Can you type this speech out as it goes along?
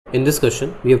In this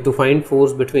question, we have to find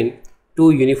force between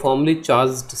two uniformly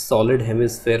charged solid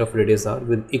hemisphere of radius r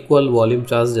with equal volume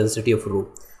charge density of rho.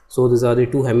 So these are the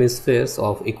two hemispheres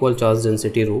of equal charge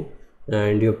density rho,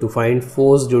 and you have to find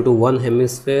force due to one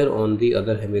hemisphere on the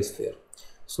other hemisphere.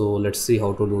 So let's see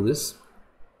how to do this.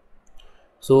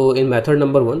 So in method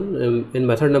number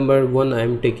one, I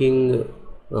am taking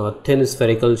thin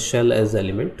spherical shell as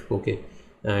element, okay,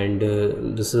 and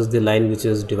this is the line which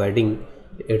is dividing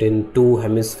it in two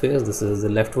hemispheres. This is the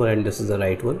left one and this is the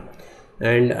right one,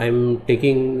 and I'm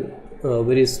taking a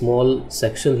very small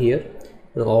section here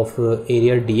of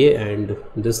area dA, and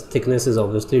this thickness is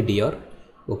obviously dr.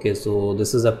 Okay, so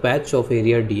this is a patch of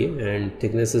area dA and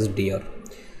thickness is dr,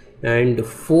 and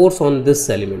force on this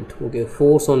element, okay,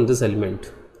 force on this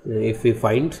element, if we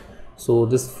find, so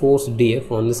this force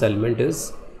dF on this element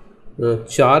is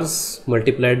charge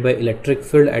multiplied by electric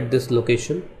field at this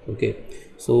location. Okay,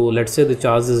 so let's say the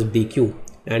charge is dq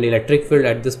and electric field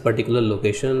at this particular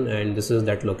location, and this is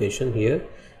that location here.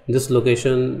 This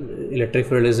location electric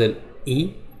field is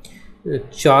E.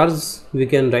 Charge we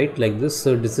can write like this.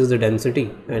 So this is the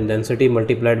density, and density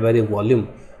multiplied by the volume.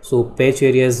 So patch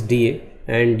area is dA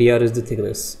and dr is the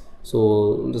thickness.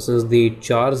 So this is the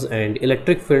charge, and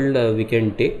electric field we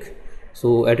can take.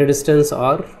 So at a distance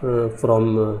r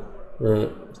from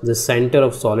the center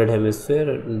of solid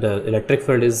hemisphere, the electric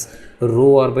field is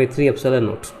rho r by 3 epsilon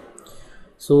naught.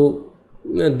 So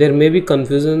there may be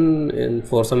confusion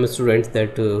for some students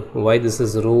that why this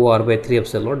is rho r by 3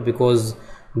 epsilon naught, because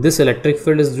this electric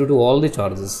field is due to all the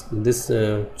charges. This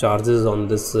charges on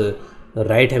this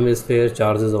right hemisphere,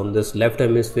 charges on this left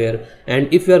hemisphere,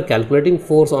 and if you are calculating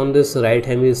force on this right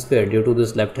hemisphere due to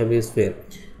this left hemisphere,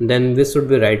 then this should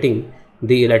be writing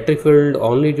the electric field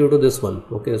only due to this one.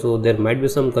 Okay, so there might be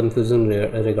some confusion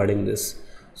regarding this.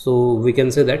 So we can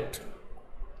say that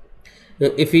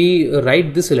if we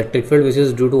write this electric field which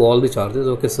is due to all the charges,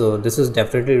 okay, so this is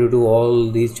definitely due to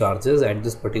all these charges at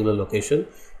this particular location.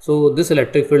 So this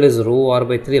electric field is rho r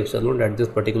by 3 epsilon at this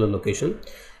particular location,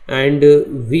 and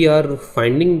we are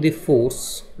finding the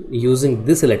force using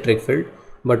this electric field.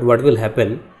 But what will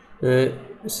happen,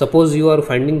 suppose you are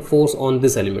finding force on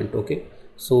this element, okay,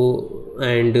 so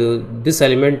and this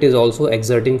element is also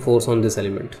exerting force on this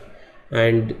element,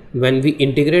 and when we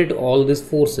integrate all these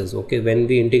forces, okay, when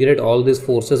we integrate all these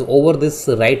forces over this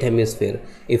right hemisphere,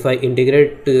 if I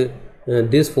integrate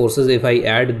these forces, if I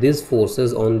add these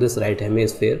forces on this right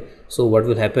hemisphere, so what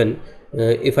will happen,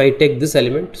 if I take this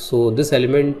element, so this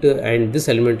element and this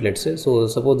element, let's say, so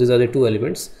suppose these are the two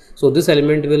elements, so this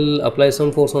element will apply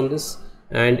some force on this,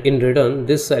 and in return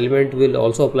this element will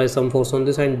also apply some force on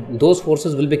this, and those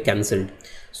forces will be cancelled.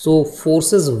 So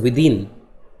forces within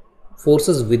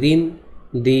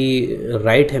the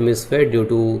right hemisphere due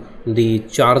to the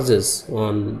charges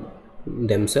on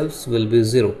themselves will be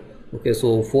 0. Okay,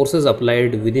 so forces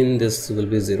applied within this will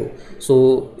be 0.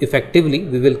 So effectively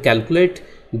we will calculate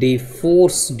the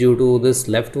force due to this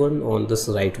left one on this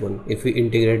right one if we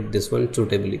integrate this one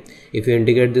suitably. If we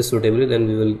integrate this suitably, then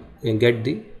we will get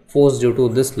the force due to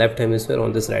this left hemisphere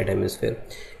on this right hemisphere.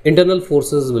 Internal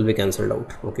forces will be cancelled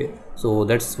out. Okay, so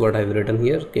that's what I've written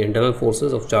here. Okay, internal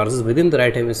forces of charges within the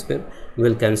right hemisphere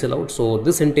will cancel out. So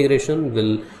this integration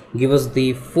will give us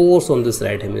the force on this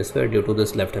right hemisphere due to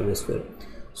this left hemisphere.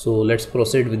 So let's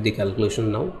proceed with the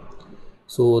calculation now.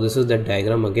 So this is that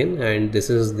diagram again, and this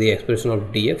is the expression of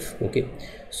dF. Okay,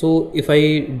 so if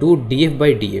I do dF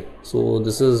by dA, so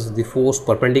this is the force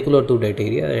perpendicular to that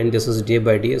area, and this is dF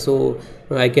by dA. So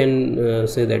I can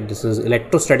say that this is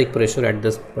electrostatic pressure at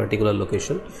this particular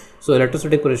location. So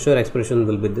electrostatic pressure expression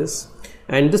will be this,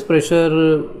 and this pressure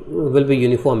will be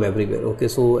uniform everywhere. Okay,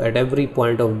 so at every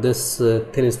point of this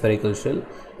thin spherical shell,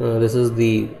 this is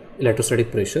the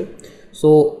electrostatic pressure.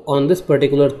 So on this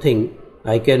particular thing,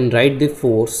 I can write the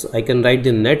force, I can write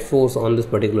the net force on this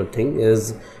particular thing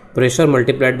is pressure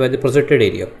multiplied by the projected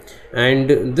area,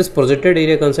 and this projected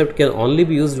area concept can only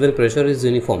be used when pressure is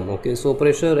uniform. Okay, so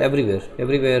pressure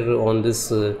everywhere on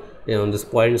this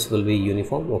points will be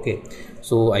uniform. Okay,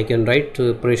 so I can write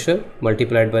pressure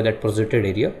multiplied by that projected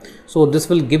area. So this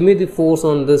will give me the force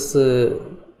on this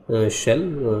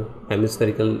shell,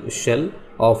 hemispherical shell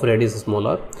of radius small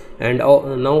r, and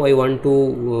now I want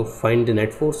to find the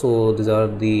net force. So these are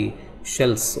the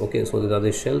shells. Okay, so these are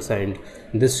the shells, and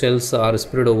these shells are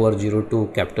spread over 0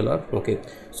 to capital R. Okay,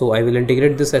 so I will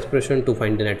integrate this expression to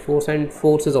find the net force, and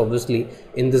force is obviously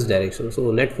in this direction.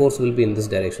 So net force will be in this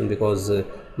direction because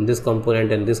this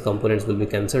component and this components will be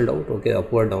cancelled out. Okay,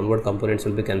 upward downward components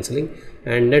will be cancelling,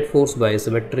 and net force by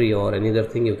symmetry or any other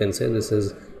thing you can say this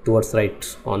is towards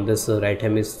right on this right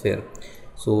hemisphere.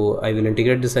 So I will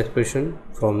integrate this expression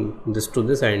from this to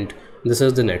this, and this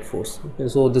is the net force. Okay,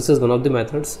 so this is one of the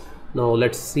methods. Now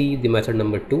let's see the method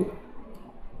number 2.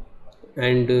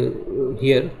 And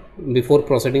here, before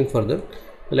proceeding further,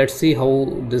 let's see how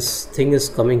this thing is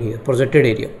coming here, projected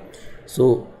area.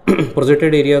 So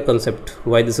projected area concept,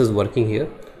 why this is working here.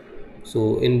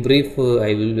 So in brief,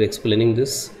 I will be explaining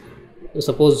this.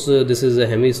 Suppose this is a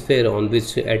hemisphere on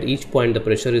which at each point the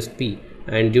pressure is P,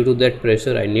 and due to that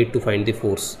pressure I need to find the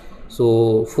force.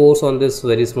 So force on this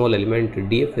very small element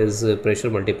dF is pressure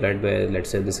multiplied by, let's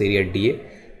say, this area dA,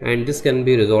 and this can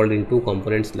be resolved in two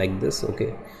components like this.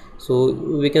 Okay, so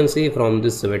we can see from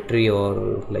this symmetry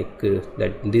or like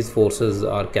that these forces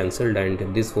are cancelled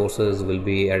and these forces will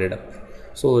be added up.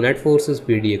 So net force is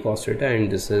P dA cos theta,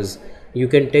 and this is, you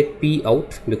can take P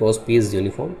out because P is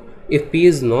uniform. If P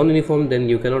is non-uniform, then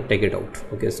you cannot take it out.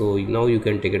 Okay, so now you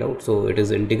can take it out. So it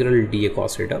is integral dA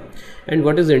cos theta. And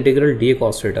what is integral dA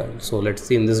cos theta? So let's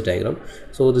see in this diagram.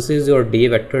 So this is your dA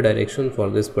vector direction for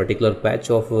this particular patch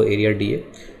of area dA,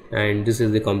 and this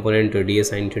is the component dA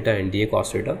sin theta and dA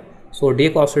cos theta. So dA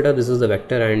cos theta, this is the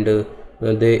vector, and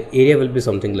the area will be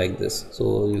something like this.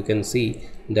 So you can see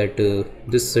that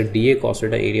this dA cos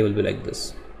theta area will be like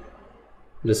this.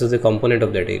 This is the component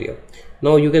of that area.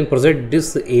 Now you can project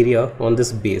this area on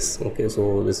this base. Okay,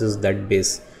 so this is that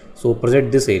base. So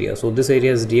project this area. So this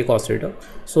area is dA cos theta.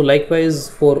 So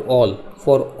likewise for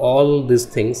all these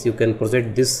things, you can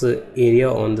project this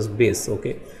area on this base.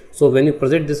 Okay, so when you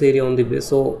project this area on the base,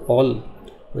 so all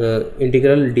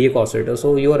integral dA cos theta,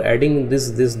 so you are adding this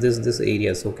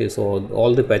areas. Okay, so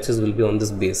all the patches will be on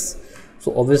this base.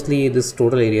 So obviously this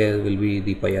total area will be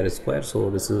the pi r square.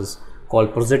 So this is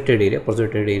called projected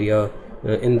area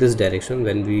in this direction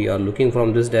when we are looking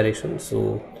from this direction.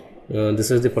 So this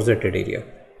is the projected area.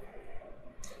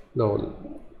 Now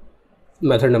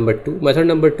method number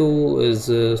 2 is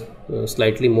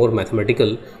slightly more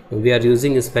mathematical. We are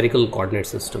using a spherical coordinate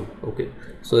system. Okay,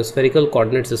 so a spherical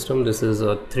coordinate system, this is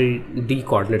a 3D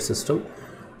coordinate system.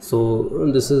 So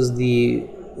this is the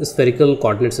spherical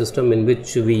coordinate system in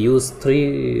which we use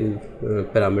three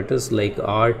parameters like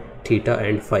r, theta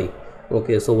and phi.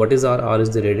 Okay, so what is r? R is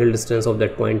the radial distance of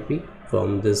that point P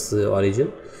from this origin,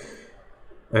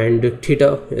 and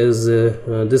theta is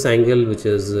this angle which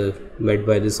is made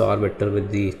by this r vector with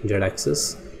the z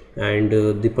axis, and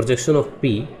the projection of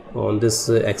P on this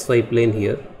xy plane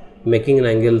here, making an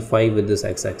angle phi with this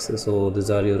x axis. So these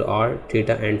are your r,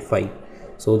 theta and phi.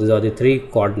 So these are the three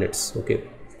coordinates. Okay,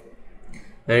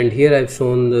 and here I've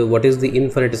shown what is the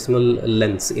infinitesimal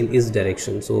lengths in each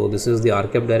direction. So this is the r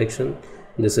cap direction,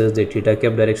 this is the theta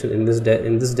cap direction. In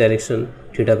this direction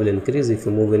theta will increase if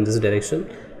you move in this direction,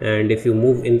 and if you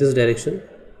move in this direction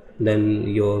then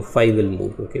your phi will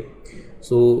move. Okay,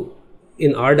 so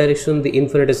in r direction the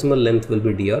infinitesimal length will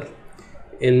be dr.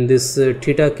 In this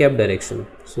theta cap direction,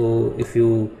 so if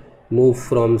you move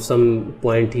from some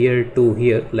point here to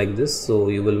here like this, so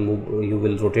you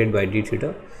will rotate by d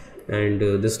theta, and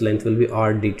this length will be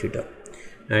r d theta.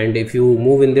 And if you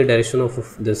move in the direction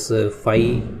of this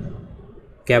phi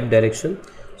cap direction,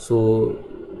 so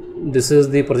this is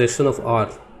the projection of r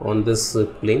on this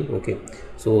plane. Okay,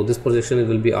 so this projection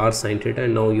will be r sin theta,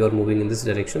 and now you are moving in this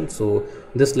direction, so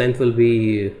this length will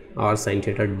be r sin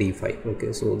theta d phi.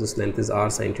 Okay, so this length is r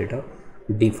sin theta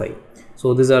d phi.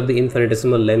 So these are the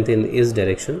infinitesimal length in each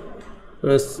direction.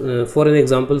 For an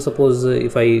example, suppose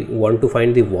if I want to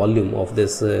find the volume of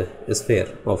this sphere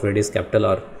of radius capital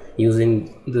R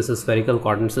using this spherical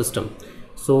coordinate system,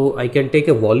 so I can take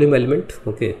a volume element.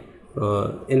 Okay,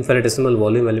 infinitesimal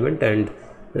volume element, and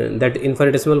that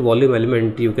infinitesimal volume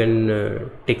element you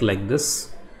can take like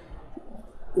this.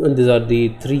 And these are the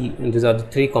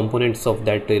three components of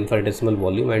that infinitesimal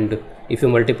volume, and if you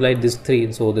multiply these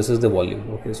three, so this is the volume.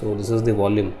 Okay, so this is the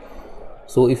volume.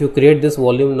 So if you create this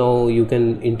volume, now you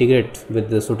can integrate with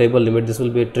the suitable limit. This will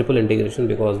be a triple integration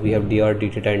because we have dr, d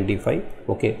theta and d phi.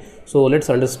 Okay, so let's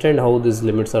understand how these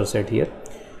limits are set here.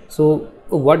 So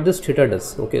what this theta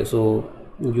does? Okay, so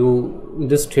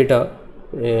this theta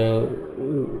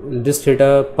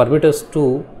permits us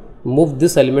to move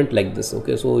this element like this.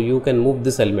 Okay, so you can move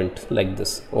this element like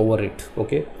this over it.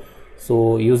 Okay,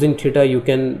 so using theta you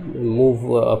can move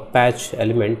a patch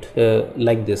element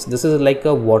like this. This is like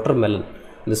a watermelon.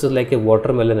 This is like a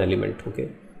watermelon element.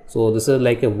 Okay, so this is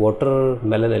like a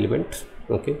watermelon element.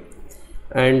 Okay,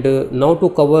 and now to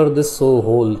cover this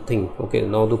whole thing. Okay,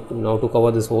 now to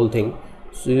cover this whole thing,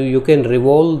 so you can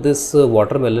revolve this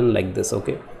watermelon like this.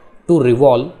 Okay, to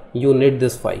revolve you need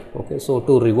this phi. Okay, so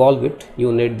to revolve it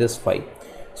you need this phi.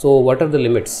 So what are the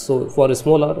limits? So for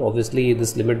small r, obviously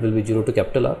this limit will be 0 to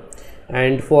capital R,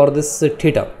 and for this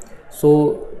theta,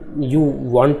 So you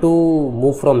want to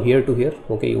move from here to here,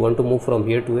 okay, you want to move from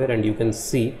here to here, and you can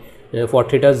see for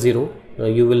theta 0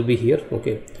 you will be here,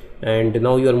 okay, and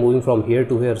now you are moving from here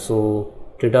to here, so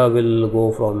theta will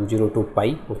go from 0 to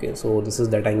pi, okay. So this is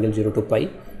that angle 0 to pi.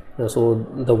 So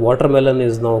the watermelon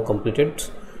is now completed.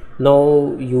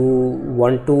 Now you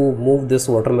want to move this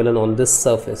watermelon on this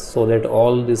surface so that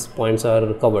all these points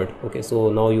are covered, okay.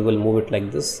 So now you will move it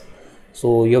like this.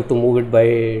 So you have to move it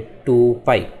by 2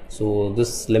 pi. So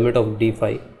this limit of d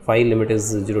phi limit is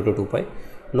 0 to 2 pi.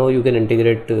 Now you can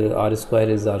integrate r square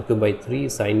is r cube by 3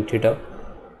 sine theta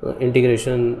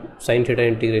integration, sine theta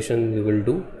integration you will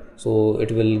do. So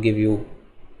it will give you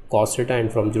cos theta,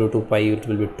 and from 0 to pi it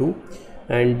will be 2,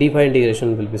 and d phi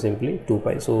integration will be simply 2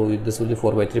 pi. So this will be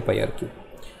 4 by 3 pi r cube.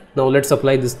 Now let's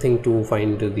apply this thing to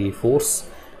find the force.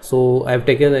 So I have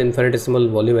taken an infinitesimal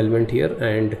volume element here,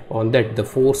 and on that the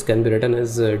force can be written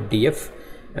as dF,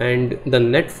 and the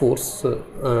net force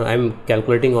I am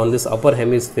calculating on this upper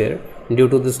hemisphere due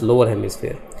to this lower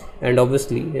hemisphere, and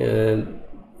obviously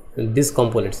these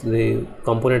components, the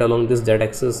component along this z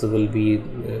axis will be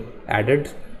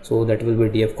added, so that will be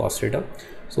dF cos theta.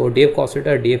 So dF cos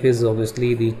theta, dF is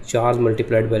obviously the charge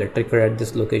multiplied by electric field at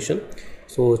this location.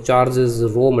 So charge is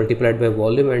rho multiplied by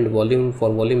volume, and volume,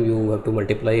 for volume you have to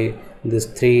multiply these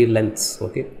 3 lengths,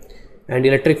 okay. And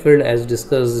electric field, as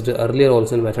discussed earlier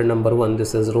also in method number 1,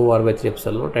 this is rho r by 3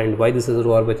 epsilon naught, and why this is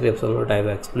rho r by 3 epsilon naught I have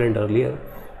explained earlier.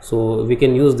 So we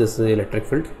can use this electric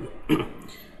field.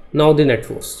 Now the net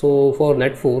force. So for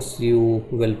net force you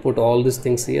will put all these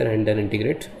things here and then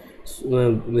integrate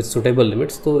with suitable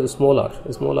limits. So small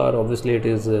r obviously it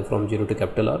is from 0 to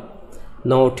capital R.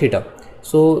 Now theta.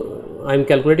 So I am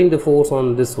calculating the force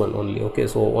on this one only, okay.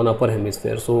 So on upper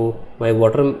hemisphere, so my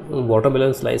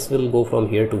watermelon slice will go from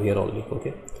here to here only,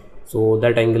 okay. So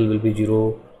that angle will be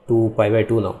 0 to pi by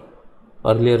 2 now.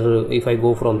 Earlier if I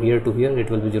go from here to here, it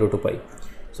will be 0 to pi.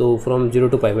 So from 0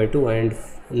 to pi by 2, and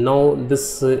now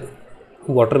this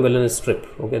watermelon strip,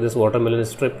 okay, this watermelon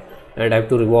strip, and I have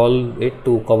to revolve it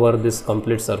to cover this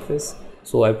complete surface.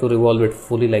 So I have to revolve it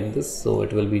fully like this, so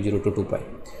it will be 0 to 2 pi.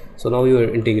 So now you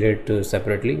integrate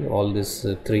separately all these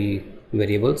 3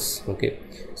 variables, okay.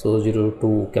 So 0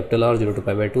 to capital R, 0 to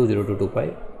pi by 2, 0 to 2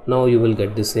 pi. Now you will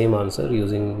get the same answer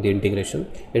using the integration.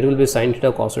 It will be sin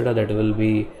theta cos theta, that will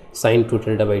be sin 2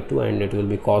 theta by 2, and it will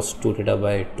be cos 2 theta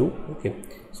by 2, okay.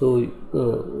 So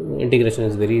integration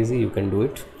is very easy, you can do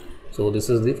it. So this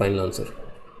is the final answer.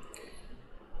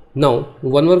 Now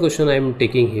one more question I am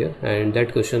taking here, and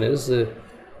that question is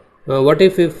what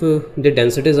if the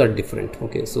densities are different,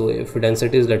 okay. So if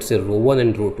densities, let's say rho 1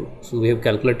 and rho 2, so we have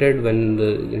calculated when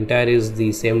the entire is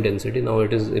the same density. Now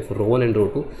it is if rho 1 and rho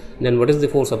 2, then what is the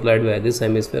force applied by this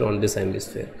hemisphere on this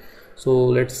hemisphere. So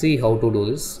let's see how to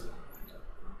do this.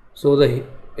 So the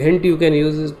hint you can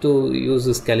use is to use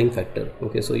the scaling factor,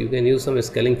 okay. So you can use some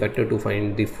scaling factor to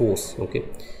find the force, okay.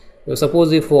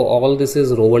 Suppose if all this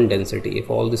is rho 1 density, if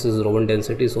all this is rho 1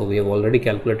 density, so we have already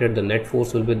calculated the net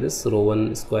force will be this rho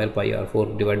 1 square pi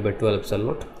r4 divided by 12 epsilon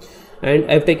naught, and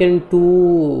I have taken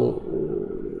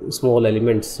 2 small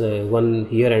elements, one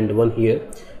here and one here,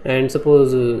 and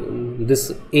suppose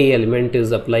this A element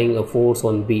is applying a force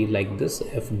on B like this,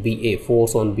 FBA,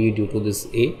 force on B due to this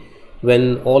A,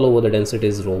 when all over the density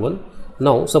is rho 1.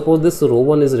 Now suppose this rho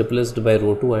 1 is replaced by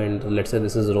rho 2, and let's say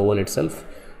this is rho 1 itself.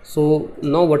 So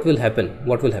now what will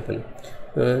happen?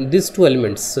 These 2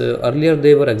 elements, earlier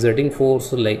they were exerting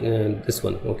force like this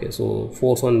one, okay. So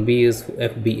force on B is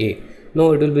FBA.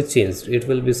 Now it will be changed, it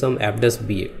will be some F dash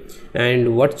BA.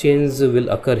 And what change will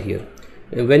occur here?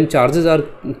 When charges are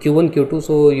Q1 Q2,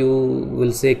 so you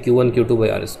will say Q1 Q2 by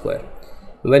R square.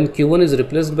 When Q1 is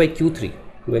replaced by Q3,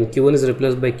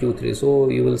 so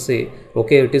you will say,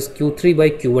 okay, it is Q3 by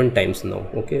Q1 times now,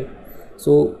 okay.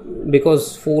 So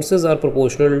because forces are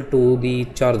proportional to the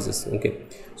charges, okay.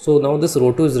 So now this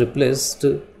rho 2 is replaced,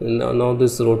 now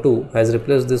this rho 2 has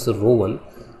replaced this rho 1.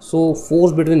 So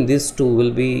force between these two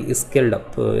will be scaled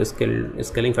up,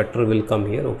 scaling factor will come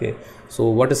here, okay. So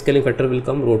what scaling factor will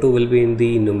come? Rho 2 will be in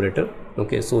the numerator,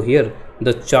 okay. So here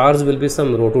the charge will be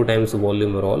some rho 2 times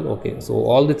volume rho, okay. So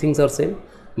all the things are same,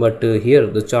 but here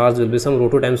the charge will be some rho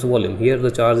 2 times volume, here the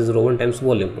charge is rho 1 times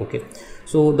volume, okay.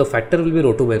 So the factor will be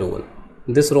rho 2 by rho 1.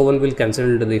 This rho 1 will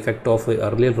cancel the effect of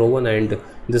earlier rho 1, and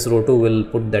this rho 2 will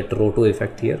put that rho 2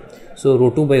 effect here. So rho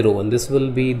 2 by rho 1, this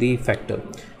will be the factor,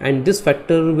 and this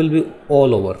factor will be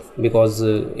all over, because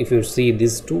if you see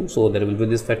these two, so there will be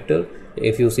this factor.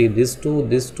 If you see this two,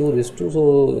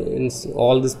 so in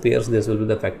all these pairs this will be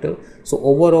the factor. So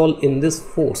overall in this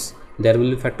force there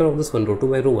will be factor of this one, rho 2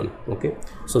 by rho 1, okay.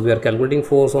 So we are calculating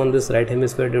force on this right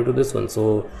hemisphere due to this one.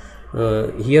 So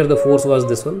here the force was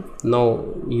this one. Now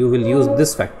you will use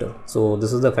this factor. So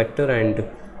this is the factor and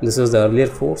this is the earlier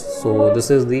force. So this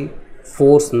is the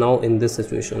force now in this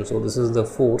situation. So this is the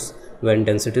force when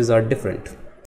densities are different.